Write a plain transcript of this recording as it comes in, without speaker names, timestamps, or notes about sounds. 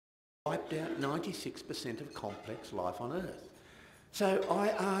wiped out 96% of complex life on Earth. So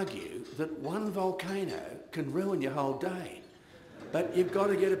I argue that one volcano can ruin your whole day, but you've got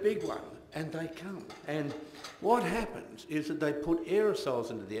to get a big one, and they come. And what happens is that they put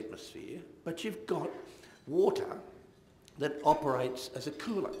aerosols into the atmosphere, but you've got water that operates as a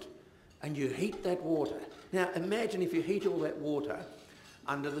coolant, and you heat that water. Now imagine if you heat all that water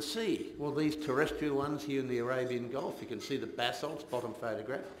under the sea. Well, these terrestrial ones here in the Arabian Gulf, you can see the basalts, bottom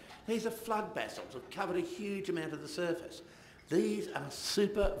photograph. These are flood basalts that have covered a huge amount of the surface. These are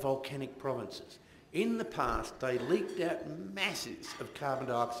super volcanic provinces. In the past, they leaked out masses of carbon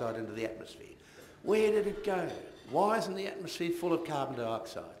dioxide into the atmosphere. Where did it go? Why isn't the atmosphere full of carbon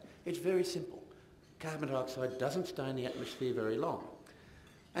dioxide? It's very simple. Carbon dioxide doesn't stay in the atmosphere very long.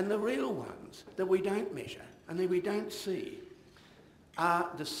 And the real ones that we don't measure and that we don't see are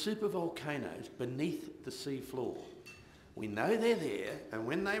the supervolcanoes beneath the sea floor. We know they're there, and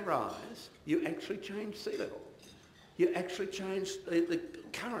when they rise, you actually change sea level. You actually change the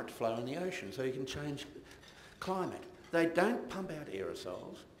current flow in the ocean, so you can change climate. They don't pump out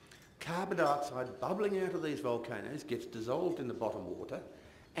aerosols. Carbon dioxide bubbling out of these volcanoes gets dissolved in the bottom water,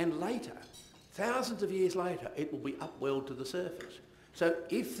 and later, thousands of years later, it will be upwelled to the surface. So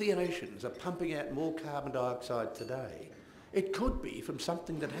if the oceans are pumping out more carbon dioxide today, it could be from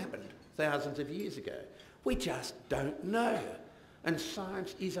something that happened thousands of years ago. We just don't know, and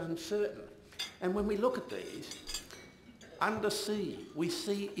science is uncertain. And when we look at these, undersea, we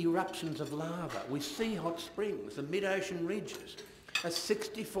see eruptions of lava, we see hot springs, the mid-ocean ridges are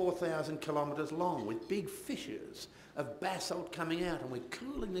 64,000 kilometres long with big fissures of basalt coming out, and we're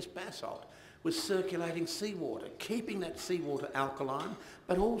cooling this basalt with circulating seawater, keeping that seawater alkaline,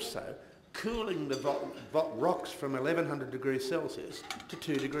 but also cooling the rocks from 1100 degrees Celsius to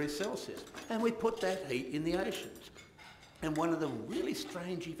 2 degrees Celsius. And we put that heat in the oceans. And one of the really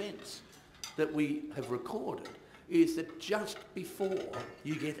strange events that we have recorded is that just before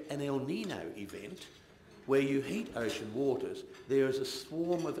you get an El Nino event, where you heat ocean waters, there is a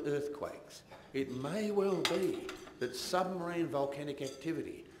swarm of earthquakes. It may well be that submarine volcanic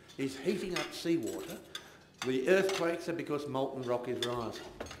activity is heating up seawater. The earthquakes are because molten rock is rising.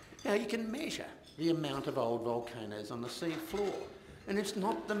 Now you can measure the amount of old volcanoes on the sea floor, and it's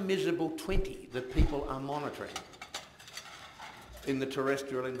not the miserable 20 that people are monitoring in the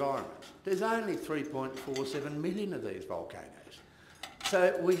terrestrial environment. There's only 3.47 million of these volcanoes.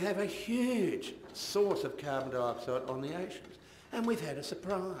 So we have a huge source of carbon dioxide on the oceans, and we've had a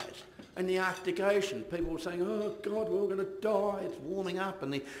surprise. In the Arctic Ocean, people were saying, oh God, we're all going to die, it's warming up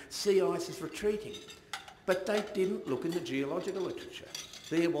and the sea ice is retreating. But they didn't look in the geological literature.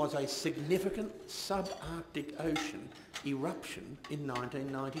 There was a significant subarctic ocean eruption in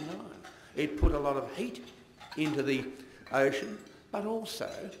 1999. It put a lot of heat into the ocean, but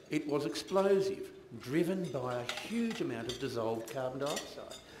also it was explosive, driven by a huge amount of dissolved carbon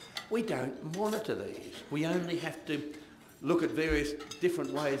dioxide. We don't monitor these. We only have to look at various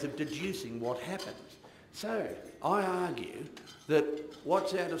different ways of deducing what happens. So I argue that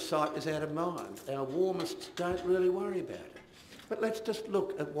what's out of sight is out of mind. Our warmists don't really worry about it. But let's just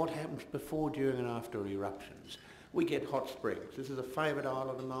look at what happens before, during and after eruptions. We get hot springs. This is a favourite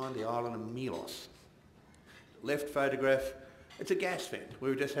island of mine, the island of Milos. Left photograph, it's a gas vent.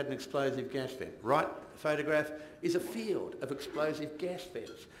 We've just had an explosive gas vent. Right photograph is a field of explosive gas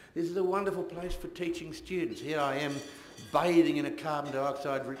vents. This is a wonderful place for teaching students. Here I am bathing in a carbon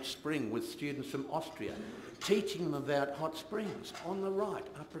dioxide rich spring with students from Austria, teaching them about hot springs. On the right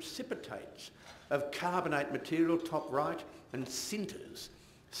are precipitates of carbonate material, top right, and sinters,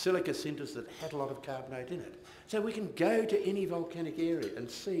 silica sinters that had a lot of carbonate in it. So we can go to any volcanic area and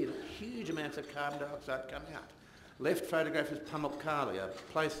see that huge amounts of carbon dioxide come out. Left photograph is Pamukkale, a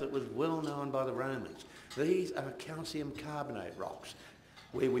place that was well known by the Romans. These are calcium carbonate rocks,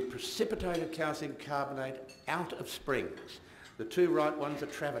 where we precipitated calcium carbonate out of springs. The two right ones are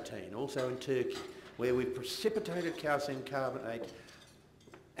Travertine, also in Turkey, where we precipitated calcium carbonate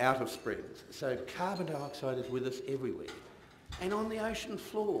out of springs. So carbon dioxide is with us everywhere. And on the ocean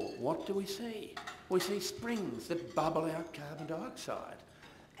floor, what do we see? We see springs that bubble out carbon dioxide.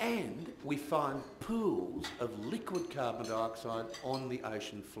 And we find pools of liquid carbon dioxide on the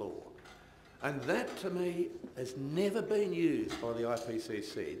ocean floor. And that, to me, has never been used by the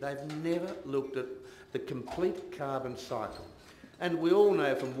IPCC. They've never looked at the complete carbon cycle. And we all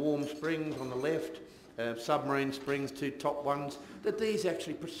know from warm springs on the left, submarine springs, two top ones, that these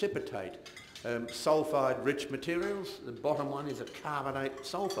actually precipitate sulphide-rich materials. The bottom one is a carbonate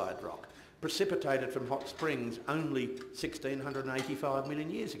sulphide rock, precipitated from hot springs only 1,685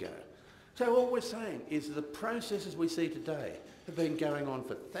 million years ago. So all we're saying is the processes we see today have been going on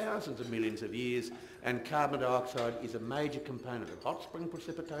for thousands of millions of years, and carbon dioxide is a major component of hot spring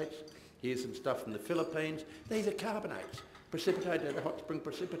precipitates. Here's some stuff from the Philippines. These are carbonates, precipitated out of hot spring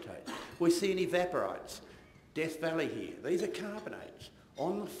precipitates. We see in evaporites, Death Valley here. These are carbonates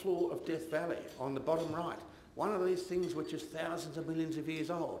on the floor of Death Valley, on the bottom right. One of these things which is thousands of millions of years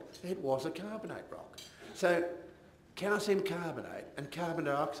old. It was a carbonate rock. So calcium carbonate and carbon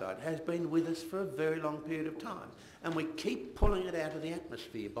dioxide has been with us for a very long period of time, and we keep pulling it out of the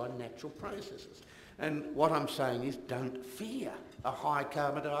atmosphere by natural processes. And what I'm saying is, don't fear a high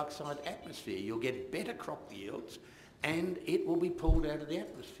carbon dioxide atmosphere. You'll get better crop yields and it will be pulled out of the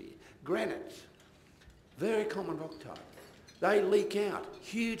atmosphere. Granites, very common rock type. They leak out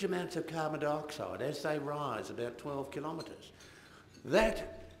huge amounts of carbon dioxide as they rise about 12 kilometres.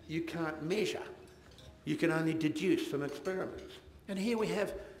 That you can't measure. You can only deduce from experiments. And here we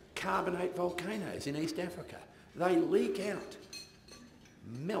have carbonate volcanoes in East Africa. They leak out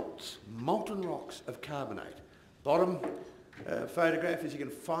melts, molten rocks of carbonate. Bottom photograph is you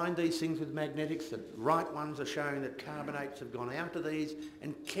can find these things with magnetics. The right ones are showing that carbonates have gone out of these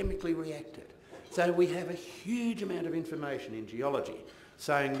and chemically reacted. So we have a huge amount of information in geology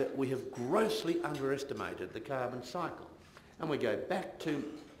saying that we have grossly underestimated the carbon cycle. And we go back to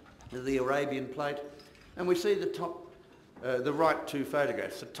the Arabian plate and we see the top, the right two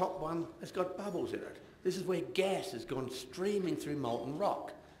photographs. The top one has got bubbles in it. This is where gas has gone streaming through molten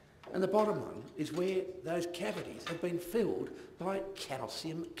rock. And the bottom one is where those cavities have been filled by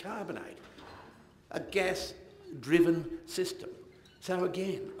calcium carbonate, a gas-driven system. So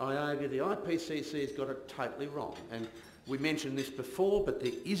again, I argue the IPCC has got it totally wrong. And we mentioned this before, but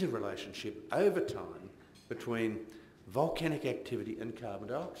there is a relationship over time between volcanic activity and carbon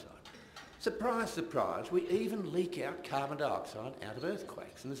dioxide. Surprise, surprise, we even leak out carbon dioxide out of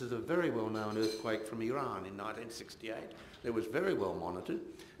earthquakes. And this is a very well-known earthquake from Iran in 1968. It was very well monitored,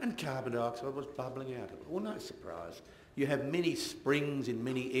 and carbon dioxide was bubbling out of it. Well, no surprise. You have many springs in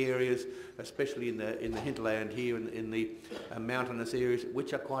many areas, especially in the hinterland here, in the mountainous areas,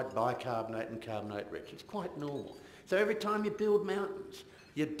 which are quite bicarbonate and carbonate rich. It's quite normal. So every time you build mountains,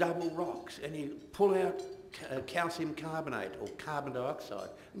 you double rocks and you pull out calcium carbonate or carbon dioxide,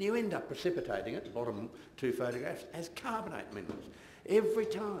 and you end up precipitating it, the bottom two photographs, as carbonate minerals. Every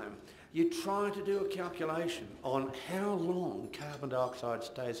time you try to do a calculation on how long carbon dioxide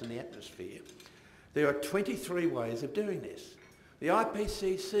stays in the atmosphere, there are 23 ways of doing this. The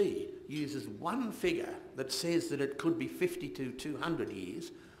IPCC uses one figure that says that it could be 50 to 200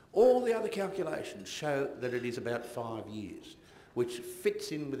 years. All the other calculations show that it is about 5 years, which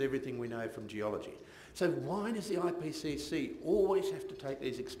fits in with everything we know from geology. So why does the IPCC always have to take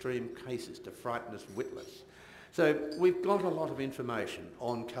these extreme cases to frighten us witless? So we've got a lot of information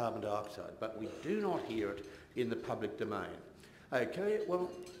on carbon dioxide, but we do not hear it in the public domain. Okay, well,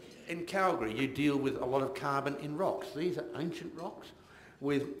 in Calgary you deal with a lot of carbon in rocks. These are ancient rocks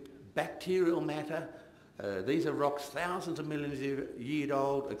with bacterial matter. These are rocks thousands of millions of years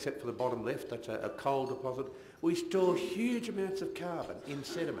old, except for the bottom left, that's a coal deposit. We store huge amounts of carbon in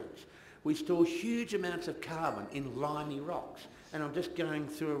sediments. We store huge amounts of carbon in limey rocks. And I'm just going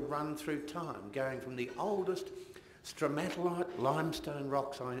through a run through time, going from the oldest stromatolite limestone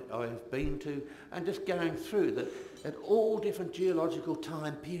rocks I have been to, and just going through that at all different geological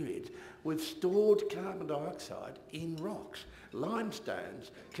time periods, we've stored carbon dioxide in rocks.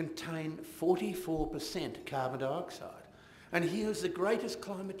 Limestones contain 44% carbon dioxide. And here's the greatest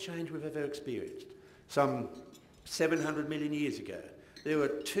climate change we've ever experienced. Some 700 million years ago, there were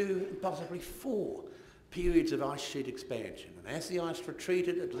 2, possibly 4 periods of ice sheet expansion. And as the ice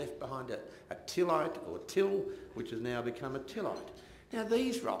retreated, it left behind a tillite or till, which has now become a tillite. Now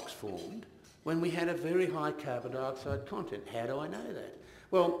these rocks formed when we had a very high carbon dioxide content. How do I know that?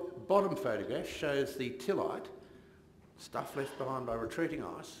 Well, bottom photograph shows the tillite, stuff left behind by retreating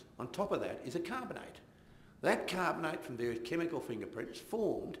ice. On top of that is a carbonate. That carbonate from various chemical fingerprints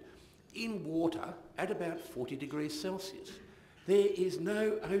formed in water at about 40 degrees Celsius. There is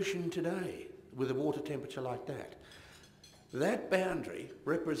no ocean today with a water temperature like that. That boundary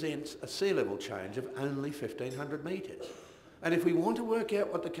represents a sea level change of only 1,500 metres. And if we want to work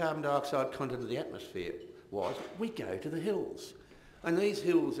out what the carbon dioxide content of the atmosphere was, we go to the hills. And these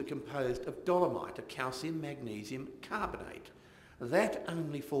hills are composed of dolomite, a calcium magnesium carbonate. That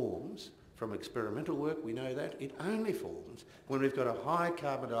only forms, from experimental work we know that, it only forms when we've got a high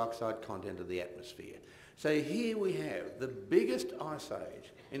carbon dioxide content of the atmosphere. So here we have the biggest ice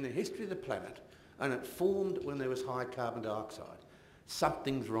age in the history of the planet, and it formed when there was high carbon dioxide.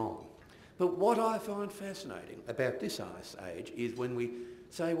 Something's wrong. But what I find fascinating about this ice age is when we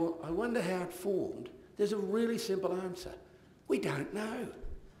say, well, I wonder how it formed, there's a really simple answer. We don't know.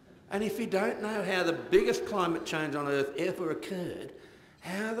 And if you don't know how the biggest climate change on Earth ever occurred,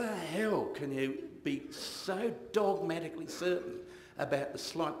 how the hell can you be so dogmatically certain about the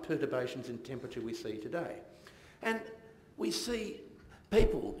slight perturbations in temperature we see today? And we see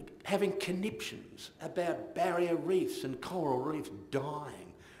people having conniptions about barrier reefs and coral reefs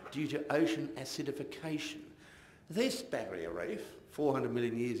dying due to ocean acidification. This barrier reef, 400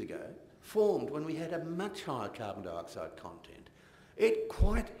 million years ago, formed when we had a much higher carbon dioxide content. It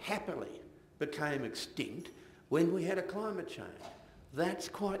quite happily became extinct when we had a climate change. That's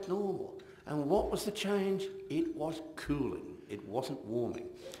quite normal. And what was the change? It was cooling. It wasn't warming.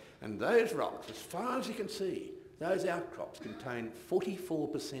 And those rocks, as far as you can see, those outcrops contain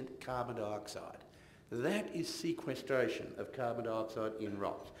 44% carbon dioxide. That is sequestration of carbon dioxide in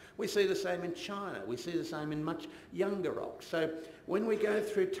rocks. We see the same in China. We see the same in much younger rocks. So when we go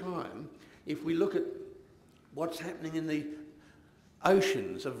through time, if we look at what's happening in the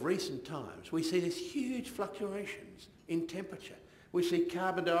oceans of recent times, we see these huge fluctuations in temperature. We see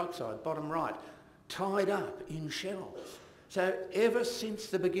carbon dioxide, bottom right, tied up in shells. So ever since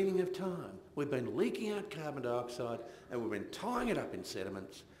the beginning of time, we've been leaking out carbon dioxide and we've been tying it up in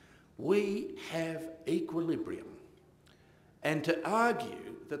sediments. We have equilibrium. And to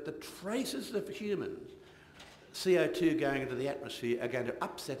argue that the traces of humans, CO2 going into the atmosphere, are going to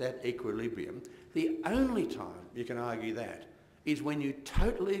upset that equilibrium, the only time you can argue that is when you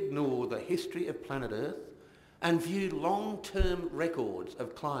totally ignore the history of planet Earth and view long-term records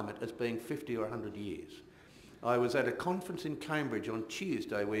of climate as being 50 or 100 years. I was at a conference in Cambridge on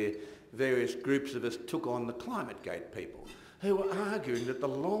Tuesday where various groups of us took on the Climate Gate people who were arguing that the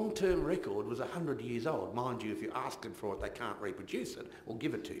long-term record was 100 years old. Mind you, if you ask them for it, they can't reproduce it or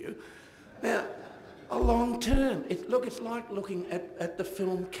give it to you. Now, a long term, look, it's like looking at the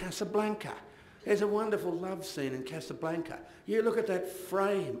film Casablanca. There's a wonderful love scene in Casablanca. You look at that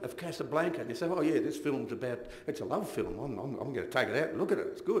frame of Casablanca and you say, oh yeah, this film's it's a love film, I'm going to take it out and look at it,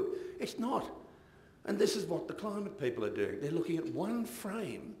 it's good. It's not. And this is what the climate people are doing. They're looking at one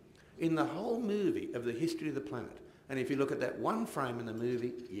frame in the whole movie of the history of the planet. And if you look at that one frame in the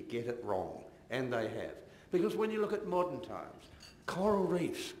movie, you get it wrong. And they have. Because when you look at modern times, coral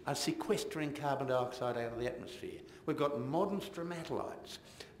reefs are sequestering carbon dioxide out of the atmosphere. We've got modern stromatolites.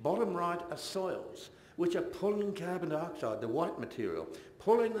 Bottom right are soils, which are pulling carbon dioxide, the white material,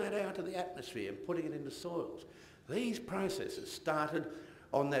 pulling that out of the atmosphere and putting it into soils. These processes started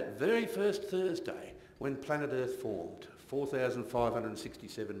on that very first Thursday when planet Earth formed,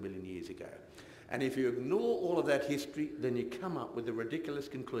 4,567 million years ago. And if you ignore all of that history, then you come up with the ridiculous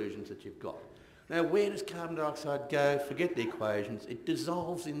conclusions that you've got. Now, where does carbon dioxide go? Forget the equations. It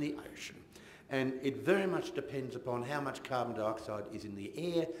dissolves in the ocean. And it very much depends upon how much carbon dioxide is in the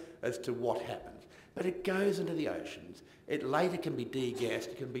air as to what happens. But it goes into the oceans. It later can be degassed.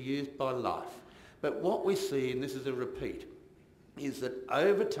 It can be used by life. But what we see, and this is a repeat, is that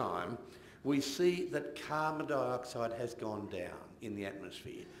over time we see that carbon dioxide has gone down in the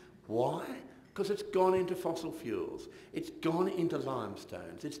atmosphere. Why? Because it's gone into fossil fuels. It's gone into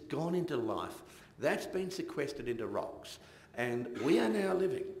limestones. It's gone into life. That's been sequestered into rocks. And we are now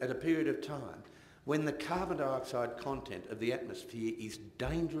living at a period of time when the carbon dioxide content of the atmosphere is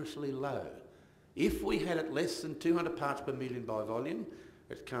dangerously low. If we had it less than 200 parts per million by volume,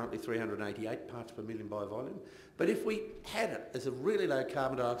 it's currently 388 parts per million by volume, but if we had it as a really low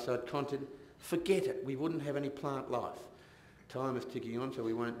carbon dioxide content, forget it, we wouldn't have any plant life. Time is ticking on, so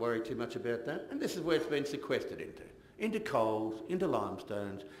we won't worry too much about that. And this is where it's been sequestered into coals, into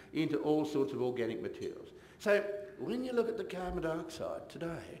limestones, into all sorts of organic materials. So when you look at the carbon dioxide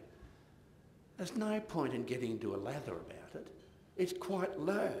today, there's no point in getting into a lather about it. It's quite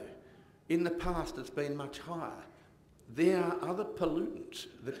low. In the past, it's been much higher. There are other pollutants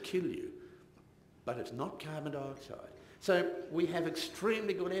that kill you, but it's not carbon dioxide. So we have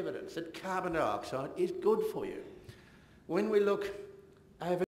extremely good evidence that carbon dioxide is good for you. When we look over